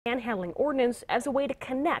Panhandling ordinance as a way to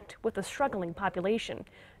connect with the struggling population.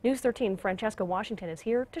 News 13 Francesca Washington is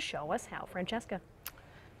here to show us how. Francesca.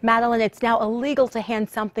 Madeline, it's now illegal to hand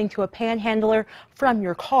something to a panhandler from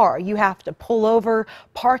your car. You have to pull over,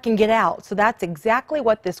 park, and get out. So that's exactly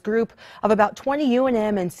what this group of about 20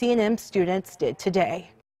 UNM and CNM students did today.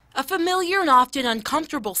 A familiar and often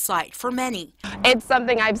uncomfortable sight for many. It's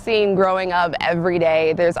something I've seen growing up every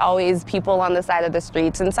day. There's always people on the side of the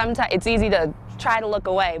streets, and sometimes it's easy to try to look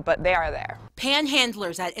away, but they are there.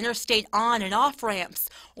 Panhandlers at interstate on and off ramps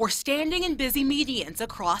or standing in busy medians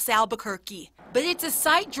across Albuquerque. But it's a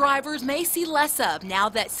sight drivers may see less of now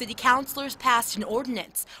that city councilors passed an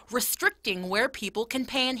ordinance restricting where people can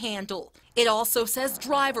panhandle. It also says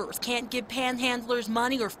drivers can't give panhandlers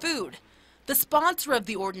money or food. The sponsor of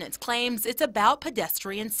the ordinance claims it's about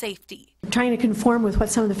pedestrian safety. Trying to conform with what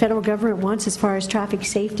some of the federal government wants as far as traffic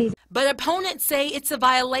safety. But opponents say it's a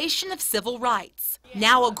violation of civil rights.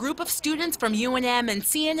 Now a group of students from UNM and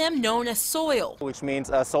CNM known as SOIL, which means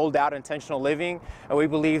sold out intentional living. And we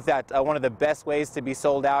believe that one of the best ways to be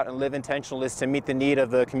sold out and live intentional is to meet the need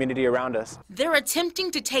of the community around us. They're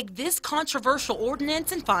attempting to take this controversial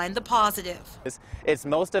ordinance and find the positive. It's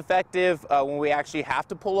most effective when we actually have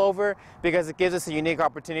to pull over, because it gives us a unique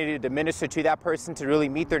opportunity to minister to that person, to really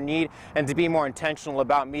meet their need and to be more intentional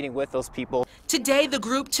about meeting with those people. Today the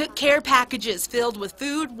group took care packages filled with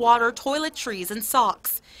food, water, toiletries, and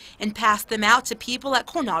socks and passed them out to people at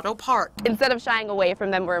Coronado Park. Instead of shying away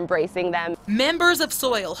from them, we're embracing them. Members of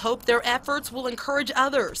SOIL hope their efforts will encourage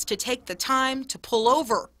others to take the time to pull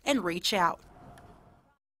over and reach out.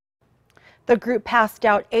 The group passed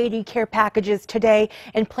out 80 care packages today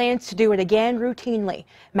and plans to do it again routinely.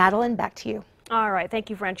 Madeline, back to you. All right, thank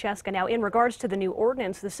you, Francesca. Now, in regards to the new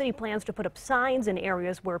ordinance, the city plans to put up signs in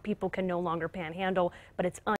areas where people can no longer panhandle, but it's